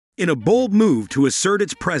In a bold move to assert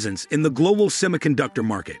its presence in the global semiconductor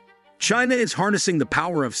market, China is harnessing the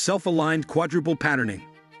power of self-aligned quadruple patterning,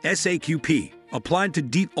 SAQP, applied to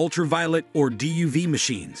deep ultraviolet or DUV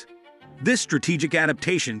machines. This strategic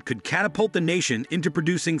adaptation could catapult the nation into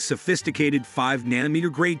producing sophisticated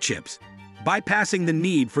 5-nanometer grade chips, bypassing the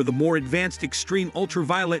need for the more advanced extreme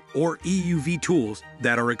ultraviolet or EUV tools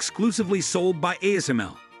that are exclusively sold by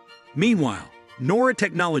ASML. Meanwhile, Nora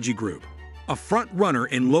Technology Group, a front-runner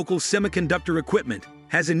in local semiconductor equipment,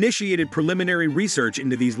 has initiated preliminary research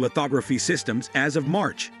into these lithography systems as of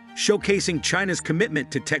March, showcasing China's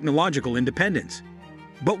commitment to technological independence.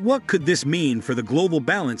 But what could this mean for the global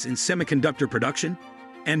balance in semiconductor production?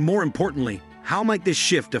 And more importantly, how might this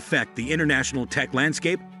shift affect the international tech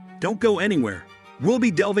landscape? Don't go anywhere. We'll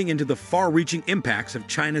be delving into the far-reaching impacts of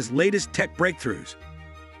China's latest tech breakthroughs.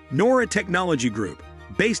 Nora Technology Group,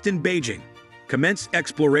 based in Beijing, commenced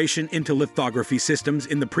exploration into lithography systems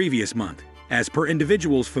in the previous month, as per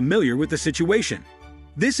individuals familiar with the situation.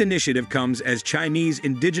 This initiative comes as Chinese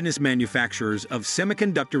indigenous manufacturers of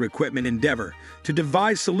semiconductor equipment endeavor to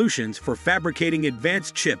devise solutions for fabricating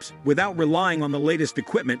advanced chips without relying on the latest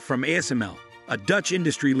equipment from ASML, a Dutch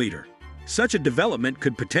industry leader. Such a development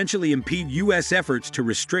could potentially impede U.S. efforts to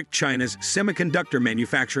restrict China's semiconductor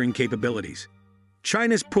manufacturing capabilities.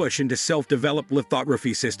 China's push into self-developed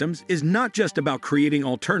lithography systems is not just about creating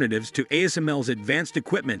alternatives to ASML's advanced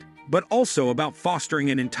equipment, but also about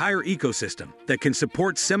fostering an entire ecosystem that can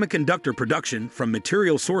support semiconductor production from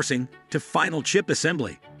material sourcing to final chip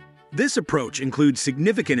assembly. This approach includes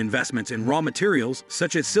significant investments in raw materials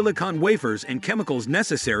such as silicon wafers and chemicals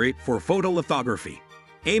necessary for photolithography,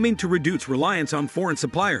 aiming to reduce reliance on foreign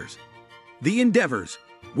suppliers. The endeavors,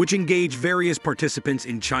 which engage various participants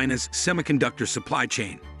in China's semiconductor supply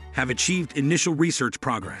chain, have achieved initial research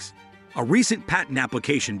progress. A recent patent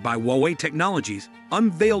application by Huawei Technologies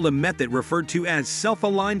unveiled a method referred to as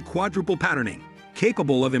self-aligned quadruple patterning,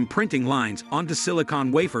 capable of imprinting lines onto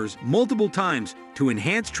silicon wafers multiple times to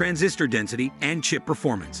enhance transistor density and chip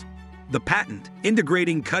performance. The patent,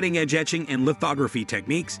 integrating cutting-edge etching and lithography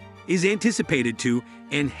techniques, is anticipated to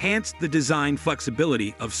enhance the design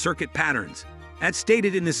flexibility of circuit patterns, as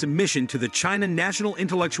stated in the submission to the China National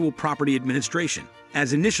Intellectual Property Administration,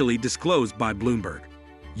 as initially disclosed by Bloomberg.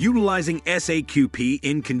 Utilizing SAQP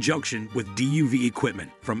in conjunction with DUV equipment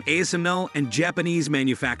from ASML and Japanese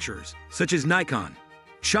manufacturers, such as Nikon,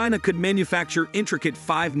 China could manufacture intricate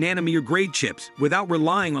 5-nanometer grade chips without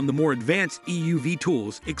relying on the more advanced EUV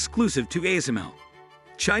tools exclusive to ASML.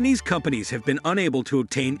 Chinese companies have been unable to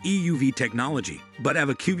obtain EUV technology, but have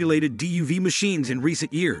accumulated DUV machines in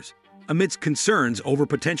recent years, amidst concerns over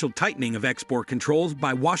potential tightening of export controls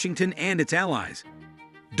by Washington and its allies.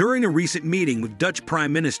 During a recent meeting with Dutch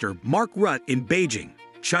Prime Minister Mark Rutte in Beijing,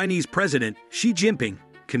 Chinese President Xi Jinping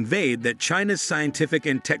conveyed that China's scientific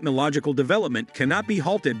and technological development cannot be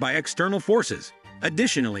halted by external forces.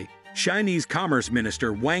 Additionally, Chinese Commerce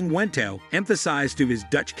Minister Wang Wentao emphasized to his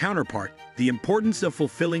Dutch counterpart the importance of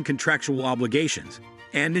fulfilling contractual obligations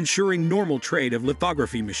and ensuring normal trade of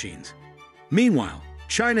lithography machines. Meanwhile,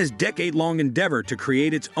 China's decade-long endeavor to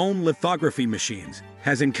create its own lithography machines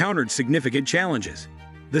has encountered significant challenges.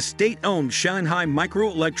 The state-owned Shanghai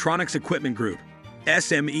Microelectronics Equipment Group,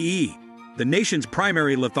 SMEE, the nation's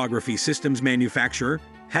primary lithography systems manufacturer,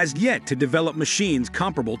 has yet to develop machines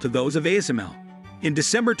comparable to those of ASML. In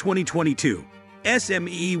December 2022,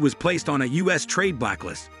 SMEE was placed on a U.S. trade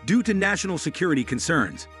blacklist due to national security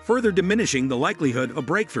concerns, further diminishing the likelihood of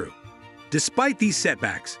breakthrough. Despite these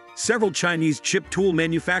setbacks, several Chinese chip tool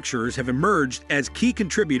manufacturers have emerged as key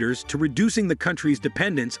contributors to reducing the country's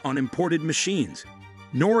dependence on imported machines.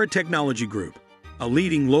 Nora Technology Group, a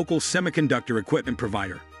leading local semiconductor equipment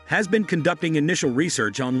provider, has been conducting initial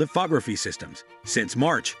research on lithography systems since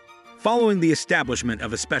March, following the establishment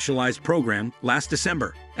of a specialized program last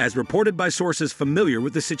December, as reported by sources familiar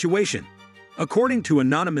with the situation. According to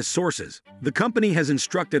anonymous sources, the company has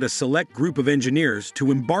instructed a select group of engineers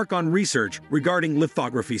to embark on research regarding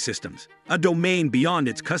lithography systems, a domain beyond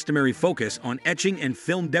its customary focus on etching and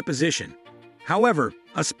film deposition. However,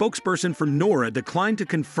 a spokesperson for Nora declined to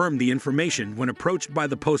confirm the information when approached by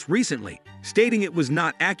the Post recently, stating it was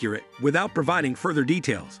not accurate without providing further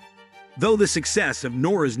details. Though the success of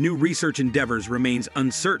Nora's new research endeavors remains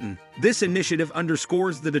uncertain, this initiative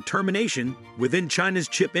underscores the determination within China's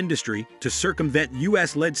chip industry to circumvent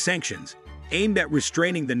U.S.-led sanctions aimed at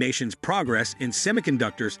restraining the nation's progress in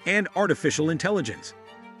semiconductors and artificial intelligence.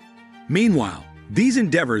 Meanwhile, these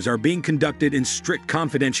endeavors are being conducted in strict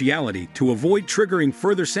confidentiality to avoid triggering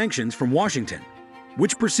further sanctions from Washington,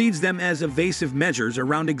 which perceives them as evasive measures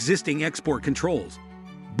around existing export controls.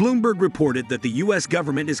 Bloomberg reported that the U.S.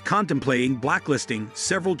 government is contemplating blacklisting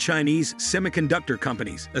several Chinese semiconductor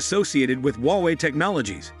companies associated with Huawei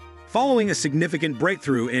technologies, following a significant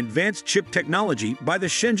breakthrough in advanced chip technology by the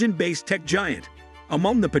Shenzhen-based tech giant.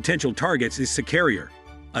 Among the potential targets is Secarrier,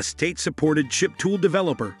 a state-supported chip tool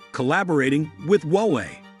developer collaborating with Huawei,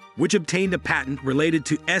 which obtained a patent related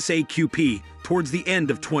to SAQP towards the end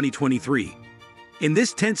of 2023. In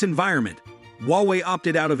this tense environment, Huawei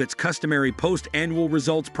opted out of its customary post-annual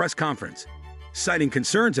results press conference, citing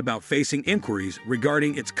concerns about facing inquiries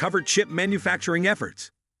regarding its covered chip manufacturing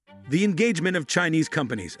efforts. The engagement of Chinese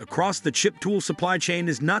companies across the chip tool supply chain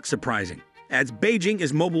is not surprising, as Beijing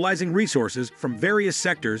is mobilizing resources from various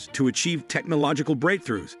sectors to achieve technological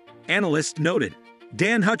breakthroughs, analysts noted.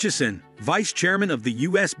 Dan Hutchison, vice chairman of the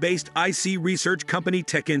U.S.-based IC research company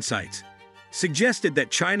Tech Insights, suggested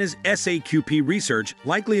that China's SAQP research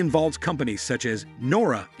likely involves companies such as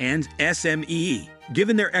Nora and SMEE,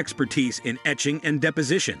 given their expertise in etching and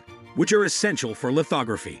deposition, which are essential for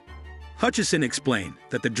lithography. Hutchison explained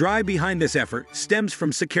that the drive behind this effort stems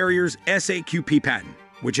from Secarrier's SAQP patent,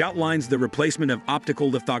 which outlines the replacement of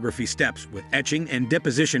optical lithography steps with etching and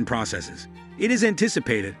deposition processes. It is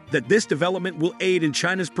anticipated that this development will aid in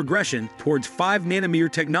China's progression towards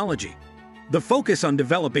 5-nanometer technology. The focus on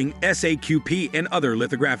developing SAQP and other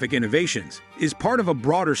lithographic innovations is part of a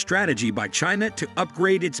broader strategy by China to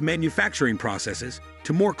upgrade its manufacturing processes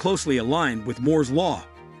to more closely align with Moore's Law,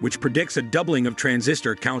 which predicts a doubling of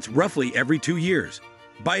transistor counts roughly every 2 years.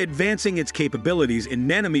 By advancing its capabilities in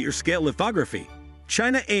nanometer-scale lithography,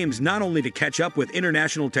 China aims not only to catch up with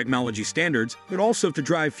international technology standards, but also to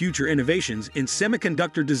drive future innovations in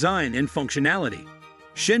semiconductor design and functionality.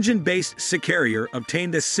 Shenzhen-based Secarrier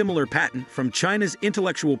obtained a similar patent from China's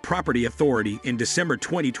Intellectual Property Authority in December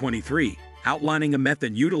 2023, outlining a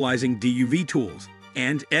method utilizing DUV tools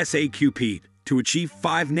and SAQP to achieve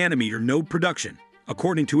 5-nanometer node production,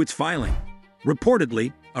 according to its filing.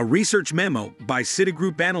 Reportedly, a research memo by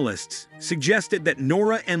Citigroup analysts suggested that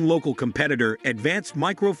Nora and local competitor Advanced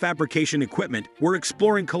Microfabrication Equipment were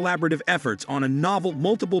exploring collaborative efforts on a novel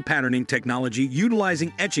multiple patterning technology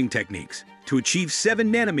utilizing etching techniques to achieve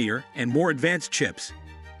 7-nanometer and more advanced chips.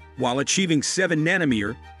 While achieving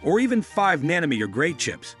 7-nanometer or even 5-nanometer grade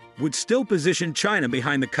chips would still position China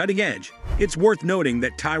behind the cutting edge, it's worth noting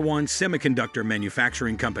that Taiwan's Semiconductor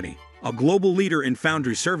Manufacturing Company, a global leader in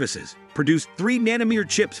foundry services, produced 3-nanometer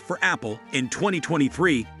chips for Apple in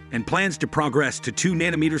 2023 and plans to progress to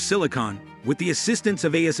 2-nanometer silicon with the assistance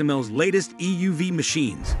of ASML's latest EUV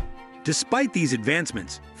machines. Despite these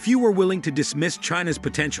advancements, few are willing to dismiss China's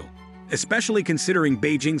potential, especially considering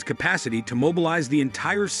Beijing's capacity to mobilize the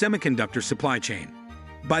entire semiconductor supply chain.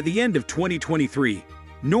 By the end of 2023,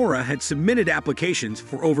 Nora had submitted applications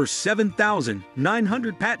for over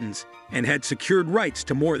 7,900 patents and had secured rights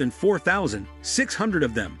to more than 4,600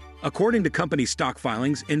 of them, according to company stock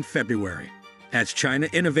filings in February. As China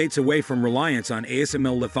innovates away from reliance on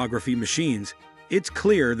ASML lithography machines, it's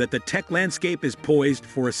clear that the tech landscape is poised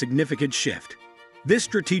for a significant shift. This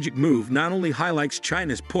strategic move not only highlights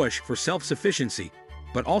China's push for self-sufficiency,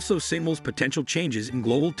 but also signals potential changes in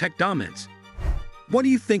global tech dominance. What do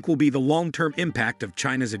you think will be the long-term impact of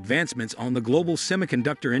China's advancements on the global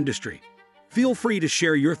semiconductor industry? Feel free to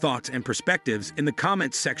share your thoughts and perspectives in the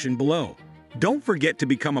comments section below. Don't forget to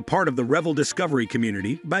become a part of the Revel Discovery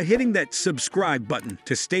community by hitting that subscribe button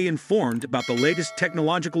to stay informed about the latest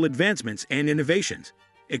technological advancements and innovations.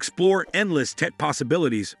 Explore endless tech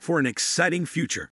possibilities for an exciting future.